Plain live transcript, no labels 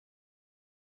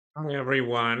Hi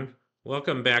everyone,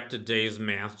 welcome back to Dave's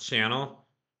Math Channel.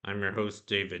 I'm your host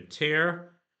David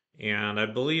Tear, and I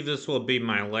believe this will be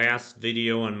my last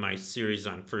video in my series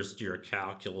on first year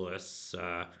calculus.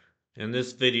 In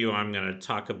this video I'm going to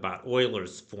talk about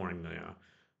Euler's formula,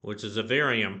 which is a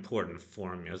very important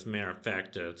formula. As a matter of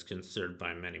fact, it's considered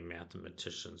by many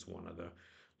mathematicians one of the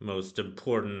most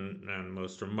important and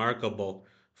most remarkable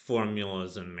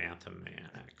formulas in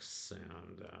mathematics.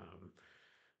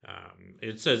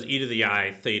 It says e to the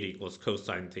I theta equals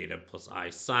cosine theta plus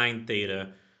I sine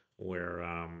theta,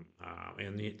 where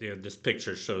this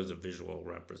picture shows a visual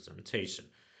representation.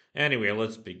 Anyway,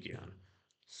 let's begin.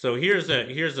 So here's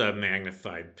a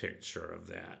magnified picture of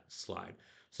that slide.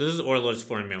 So this is Euler's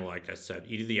formula, like I said,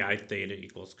 e to the I theta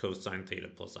equals cosine theta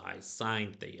plus I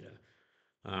sine theta.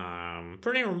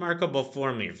 Pretty remarkable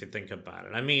formula if you think about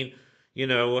it. I mean,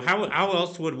 how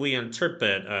else would we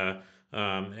interpret a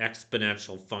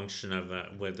exponential function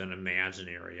with an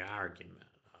imaginary argument?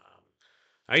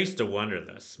 I used to wonder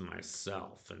this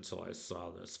myself until I saw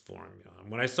this formula.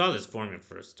 And when I saw this formula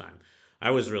first time,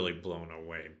 I was really blown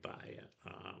away by it.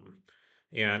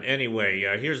 And anyway,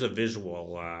 here's a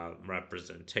visual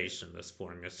representation of this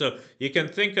formula. So you can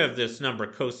think of this number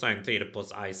cosine theta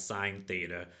plus I sine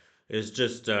theta is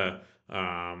just a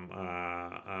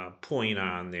point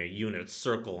on the unit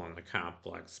circle on the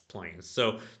complex plane.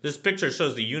 So this picture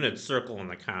shows the unit circle on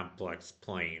the complex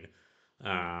plane.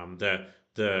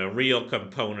 The real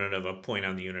component of a point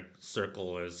on the unit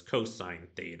circle is cosine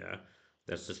theta.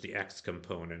 That's just the x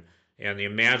component. And the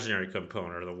imaginary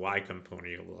component, or the y component,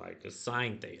 you like, is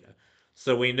sine theta.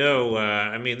 So we know,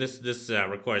 I mean, this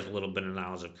requires a little bit of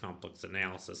knowledge of complex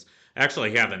analysis. I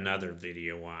actually have another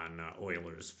video on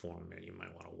Euler's formula. You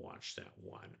might want to watch that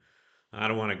one. I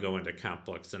don't want to go into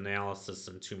complex analysis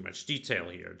in too much detail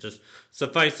here. Just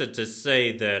suffice it to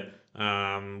say that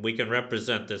we can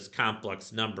represent this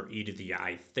complex number e to the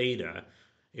I theta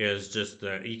is just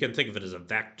you can think of it as a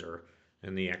vector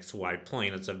in the xy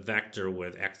plane. It's a vector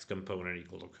with x component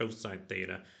equal to cosine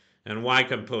theta and y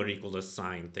component equal to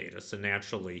sine theta. So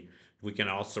naturally, we can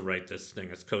also write this thing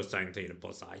as cosine theta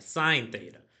plus I sine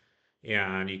theta.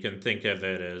 And you can think of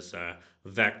it as a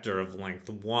vector of length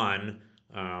 1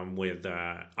 with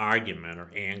argument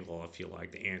or angle, if you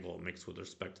like. The angle mixed with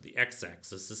respect to the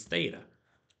x-axis is theta.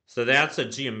 So that's a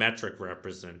geometric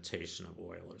representation of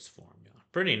Euler's formula.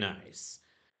 Pretty nice.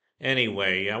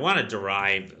 Anyway, I want to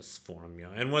derive this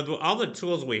formula. And with all the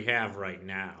tools we have right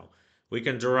now, we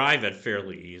can derive it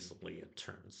fairly easily, it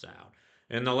turns out.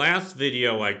 In the last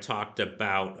video, I talked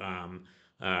about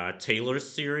Taylor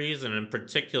series, and in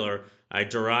particular, I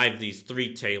derived these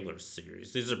three Taylor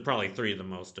series. These are probably three of the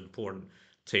most important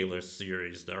Taylor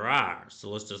series there are. So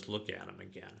let's just look at them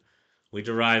again. We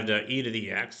derived e to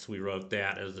the x. We wrote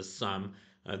that as a sum.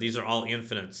 These are all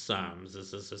infinite sums.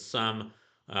 This is a sum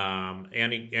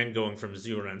n going from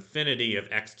 0 to infinity of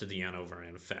x to the n over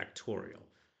n factorial.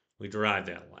 We derived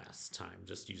that last time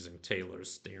just using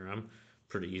Taylor's theorem.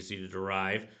 Pretty easy to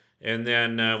derive. And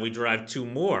then we derived two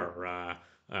more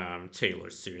Taylor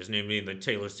series, namely the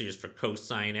Taylor series for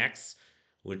cosine x,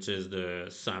 which is the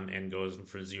sum n goes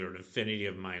from 0 to infinity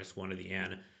of minus 1 to the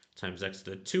n times x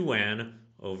to the 2n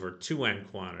over 2n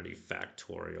quantity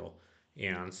factorial.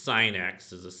 And sine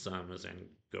x is a sum as n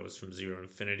goes from 0 to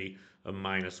infinity of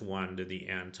minus 1 to the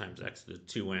n times x to the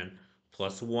 2n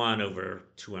plus 1 over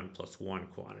 2n plus 1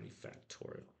 quantity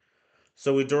factorial.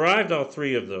 So we derived all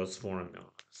three of those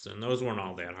formulas, and those weren't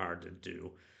all that hard to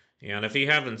do. And if you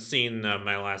haven't seen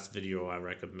my last video, I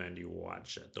recommend you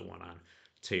watch it, the one on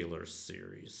Taylor's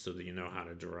series, so that you know how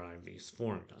to derive these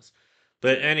formulas.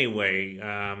 But anyway,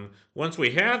 once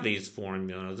we have these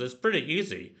formulas, it's pretty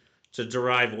easy to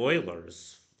derive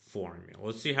Euler's formula.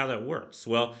 Let's see how that works.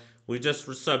 Well, we just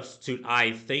substitute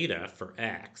I theta for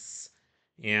x,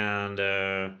 and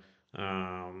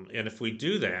if we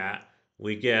do that,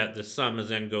 we get the sum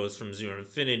as n goes from 0 to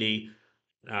infinity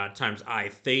times I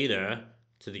theta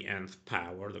to the nth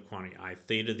power, the quantity I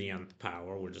theta to the nth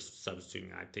power. We're just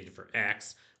substituting I theta for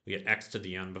x. We get x to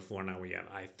the n before, now we have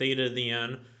I theta to the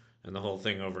n, and the whole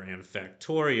thing over n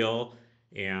factorial.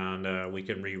 And we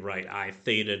can rewrite I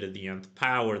theta to the nth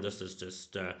power. This is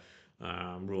just a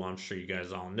rule I'm sure you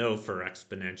guys all know for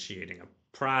exponentiating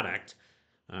a product.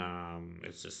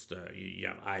 It's just you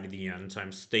have I to the n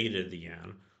times theta to the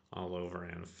n all over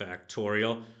n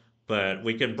factorial. But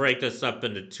we can break this up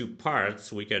into two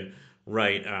parts. We can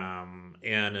write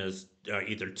n as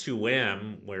either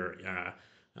 2m, where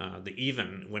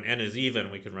when n is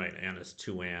even, we can write n as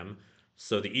 2m.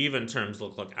 So the even terms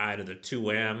look like I to the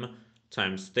 2m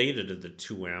times theta to the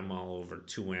 2m all over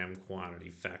 2m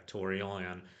quantity factorial.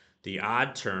 And the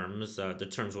odd terms, the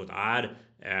terms with odd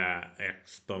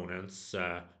exponents,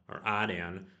 or odd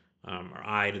n, are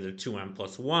I to the 2m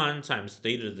plus 1 times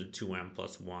theta to the 2m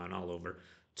plus 1 all over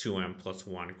 2m plus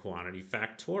 1 quantity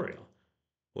factorial.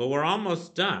 Well, we're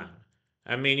almost done.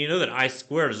 I mean, you know that I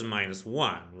squared is minus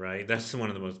 1, right? That's one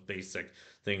of the most basic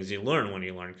things you learn when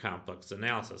you learn complex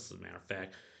analysis. As a matter of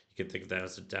fact, you can think of that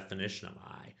as a definition of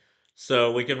I.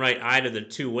 So we can write I to the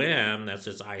 2m, that's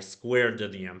just I squared to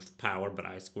the mth power, but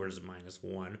I squared is minus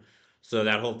 1. So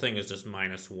that whole thing is just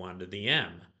minus 1 to the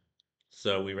m.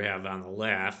 So we have on the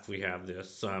left, we have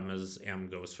this sum as m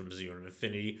goes from 0 to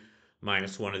infinity,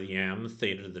 minus 1 to the m,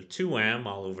 theta to the 2m,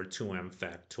 all over 2m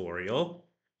factorial.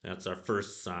 That's our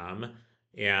first sum.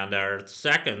 And our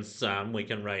second sum, we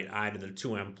can write I to the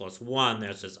 2m plus 1.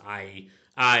 That's just I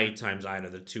times I to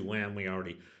the 2m. We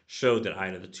already showed that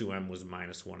I to the 2m was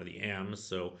minus 1 to the m.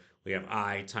 So we have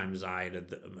I times I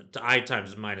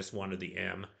times minus 1 to the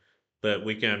m. But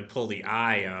we can pull the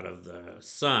I out of the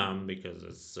sum because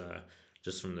it's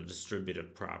just from the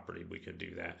distributive property we can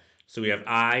do that. So we have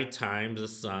I times the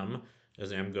sum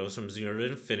as m goes from 0 to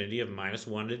infinity of minus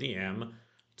 1 to the m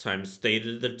times theta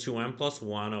to the 2m plus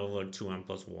 1 over 2m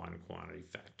plus 1 quantity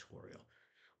factorial.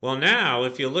 Well, now,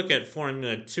 if you look at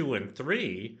formula 2 and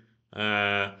 3,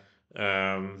 the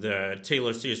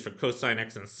Taylor series for cosine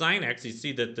x and sine x, you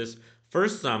see that this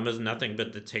first sum is nothing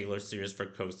but the Taylor series for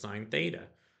cosine theta.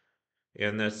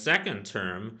 In the second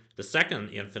term, the second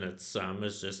infinite sum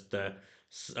is just the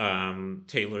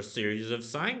Taylor series of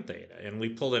sine theta. And we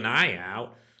pull an I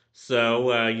out,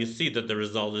 so you see that the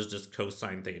result is just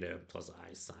cosine theta plus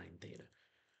I sine theta.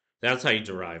 That's how you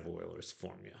derive Euler's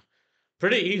formula.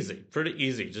 Pretty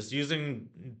easy, just using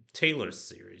Taylor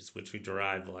series, which we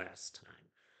derived last time.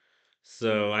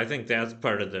 So I think that's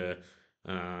part of the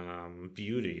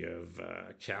beauty of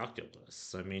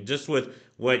calculus. I mean, just with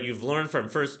what you've learned from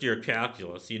first year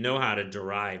calculus, you know how to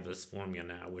derive this formula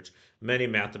now, which many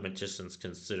mathematicians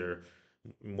consider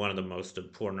one of the most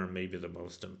important, or maybe the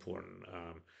most important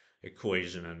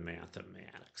equation in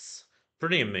mathematics.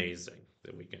 Pretty amazing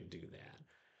that we can do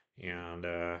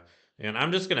that. And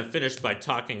I'm just going to finish by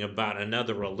talking about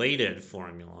another related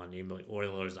formula, namely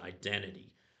Euler's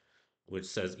identity, which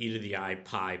says e to the I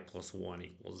pi plus 1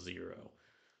 equals 0.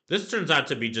 This turns out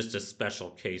to be just a special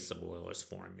case of Euler's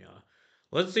formula.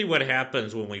 Let's see what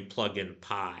happens when we plug in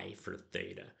pi for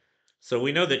theta. So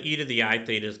we know that e to the I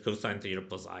theta is cosine theta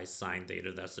plus I sine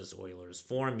theta. That's this Euler's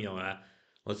formula.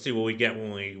 Let's see what we get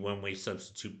when we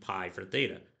substitute pi for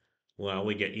theta. Well,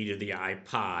 we get e to the I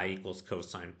pi equals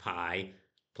cosine pi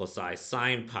plus I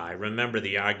sine pi. Remember,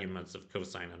 the arguments of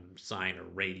cosine and sine are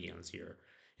radians here.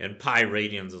 And pi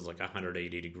radians is like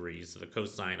 180 degrees. So the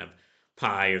cosine of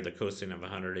pi, or the cosine of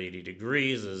 180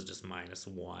 degrees, is just minus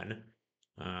 1.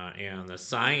 And the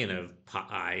sine of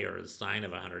pi, or the sine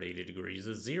of 180 degrees,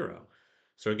 is 0.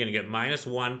 So we're going to get minus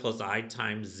 1 plus I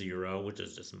times 0, which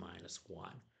is just minus 1.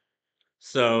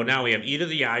 So now we have e to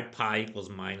the I pi equals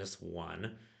minus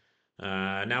 1.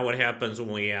 Now what happens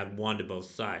when we add 1 to both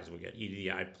sides? We get e to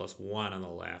the I plus 1 on the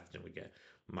left, and we get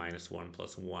minus 1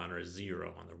 plus 1, or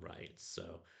 0 on the right.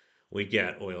 So we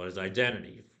get Euler's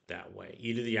identity that way.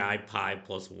 E to the I pi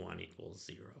plus 1 equals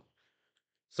 0.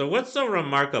 So what's so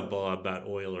remarkable about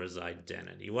Euler's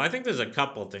identity? Well, I think there's a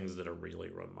couple things that are really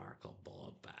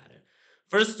remarkable about it.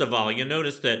 First of all, you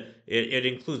notice that it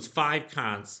includes 5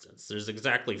 constants. There's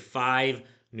exactly 5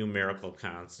 numerical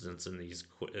constants in these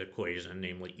equation,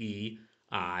 namely e,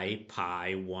 I,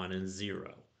 pi, 1, and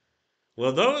 0.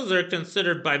 Well, those are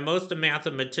considered by most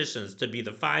mathematicians to be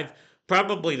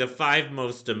probably the 5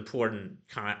 most important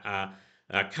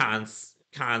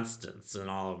constants in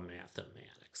all of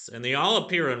mathematics. And they all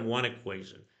appear in one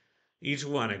equation, each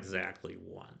one exactly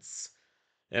once.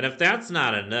 And if that's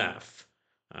not enough,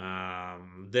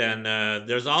 then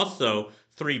there's also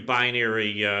 3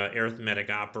 binary arithmetic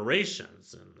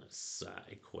operations in this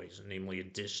equation, namely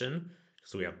addition,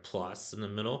 because we have plus in the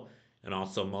middle, and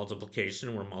also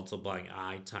multiplication, we're multiplying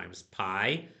I times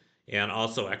pi, and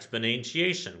also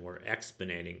exponentiation, we're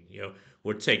exponenting,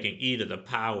 we're taking e to the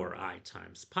power I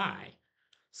times pi.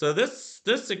 So this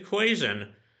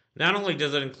equation, not only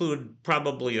does it include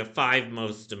probably the 5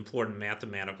 most important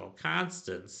mathematical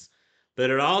constants,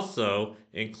 but it also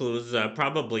includes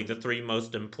probably the 3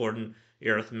 most important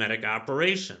arithmetic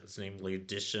operations, namely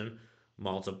addition,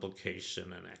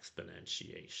 multiplication, and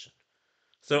exponentiation.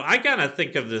 So I kind of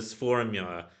think of this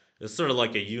formula as sort of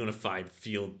like a unified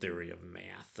field theory of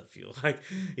math, I feel like.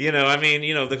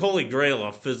 The holy grail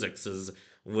of physics is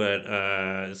what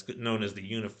is known as the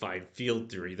unified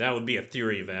field theory. That would be a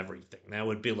theory of everything. That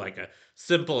would be like a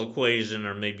simple equation,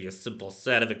 or maybe a simple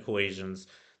set of equations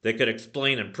that could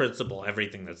explain in principle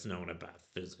everything that's known about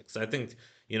physics. I think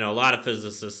a lot of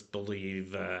physicists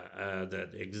believe that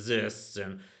exists,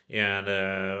 and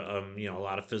a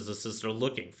lot of physicists are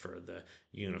looking for the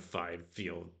unified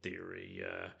field theory.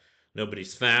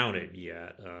 Nobody's found it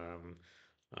yet.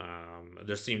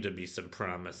 There seem to be some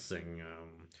promising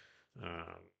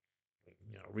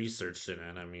research in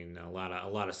it. I mean, a lot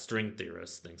of string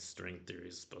theorists think string theory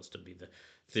is supposed to be the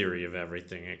theory of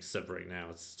everything, except right now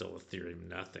it's still a theory of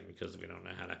nothing because we don't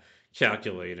know how to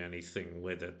calculate anything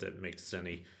with it that makes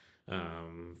any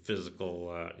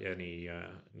physical, any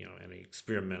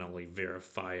experimentally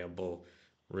verifiable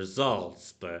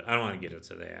results. But I don't want to get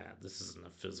into that. This isn't a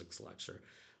physics lecture.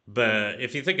 But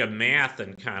if you think of math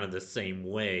in kind of the same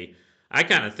way, I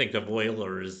kind of think of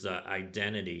Euler's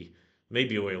identity,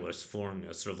 maybe Euler's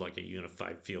formula, sort of like a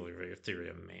unified field theory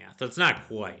of math. It's not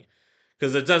quite,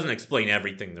 because it doesn't explain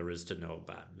everything there is to know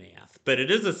about math, but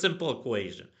it is a simple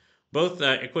equation. Both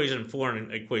equation 4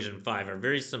 and equation 5 are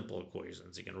very simple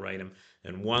equations. You can write them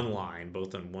in one line,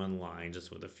 both in one line,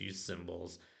 just with a few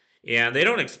symbols. And they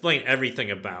don't explain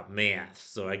everything about math,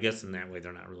 so I guess in that way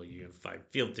they're not really unified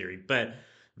field theory. But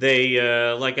they,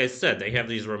 like I said, they have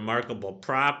these remarkable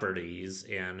properties,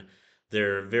 and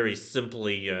they're very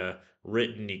simply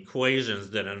written equations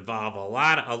that involve a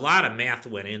lot of math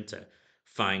went into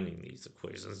finding these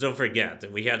equations. Don't forget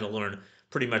that we had to learn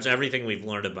pretty much everything we've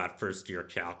learned about first year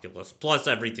calculus, plus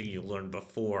everything you learned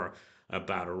before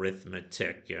about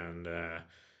arithmetic and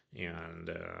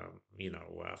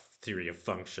theory of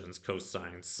functions,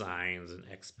 cosines, sines, and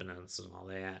exponents, and all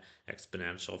that,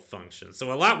 exponential functions.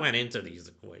 So a lot went into these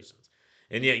equations,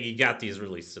 and yet you got these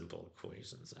really simple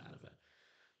equations out of it.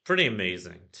 Pretty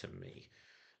amazing to me.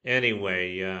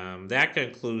 Anyway, that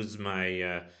concludes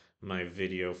my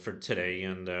video for today,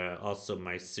 and also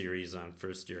my series on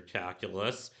first year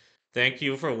calculus. Thank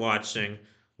you for watching.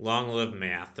 Long live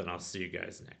math, and I'll see you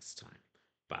guys next time.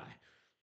 Bye.